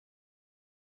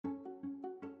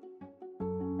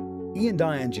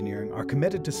E+I Engineering are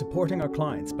committed to supporting our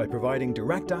clients by providing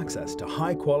direct access to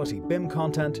high-quality BIM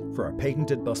content for our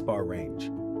patented Busbar range.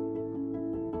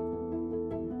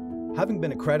 Having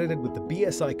been accredited with the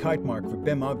BSI Kite Mark for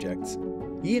BIM objects,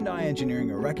 E+I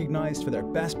Engineering are recognized for their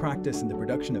best practice in the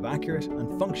production of accurate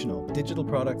and functional digital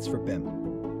products for BIM.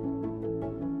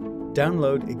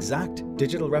 Download exact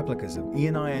digital replicas of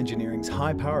E+I Engineering's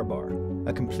high Powerbar,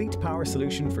 a complete power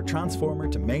solution for transformer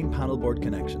to main panel board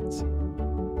connections.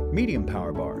 Medium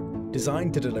Powerbar,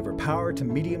 designed to deliver power to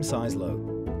medium-size load.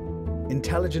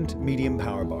 Intelligent Medium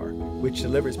Powerbar, which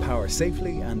delivers power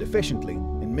safely and efficiently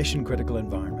in mission-critical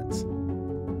environments.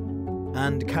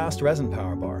 And Cast Resin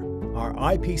Powerbar, our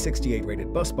IP68 rated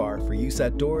busbar for use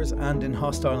outdoors and in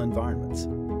hostile environments.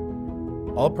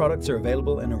 All products are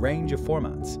available in a range of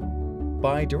formats.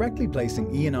 By directly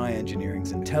placing E+I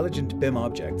Engineering's intelligent BIM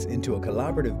objects into a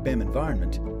collaborative BIM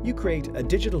environment, you create a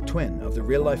digital twin of the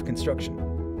real-life construction,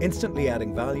 instantly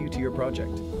adding value to your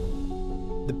project.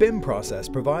 The BIM process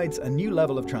provides a new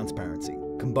level of transparency,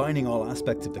 combining all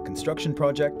aspects of the construction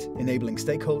project, enabling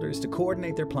stakeholders to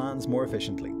coordinate their plans more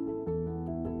efficiently.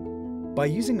 By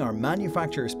using our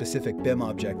manufacturer-specific BIM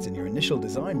objects in your initial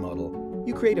design model,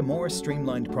 you create a more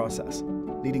streamlined process,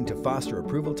 leading to faster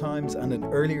approval times and an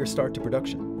earlier start to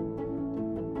production.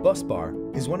 Busbar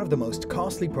is one of the most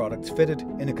costly products fitted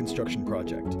in a construction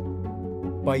project.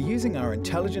 By using our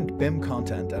intelligent BIM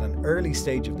content at an early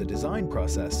stage of the design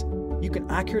process, you can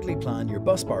accurately plan your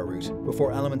busbar route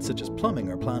before elements such as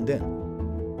plumbing are planned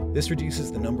in. This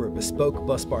reduces the number of bespoke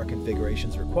busbar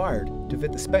configurations required to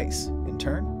fit the space, in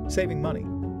turn, saving money.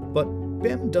 But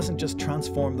BIM doesn't just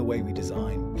transform the way we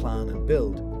design, plan, and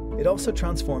build, it also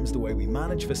transforms the way we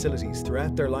manage facilities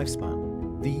throughout their lifespan.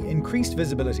 The increased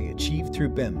visibility achieved through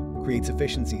BIM creates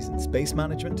efficiencies in space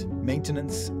management,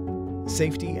 maintenance,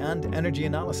 safety, and energy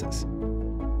analysis.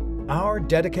 Our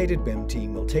dedicated BIM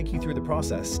team will take you through the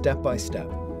process step by step,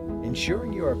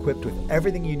 ensuring you are equipped with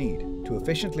everything you need to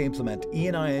efficiently implement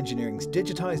E+I Engineering's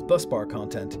digitized busbar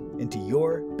content into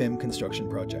your BIM construction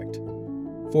project.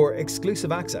 For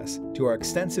exclusive access to our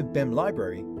extensive BIM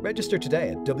library, register today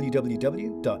at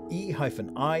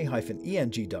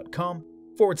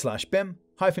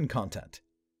www.e-i-eng.com/BIM-content.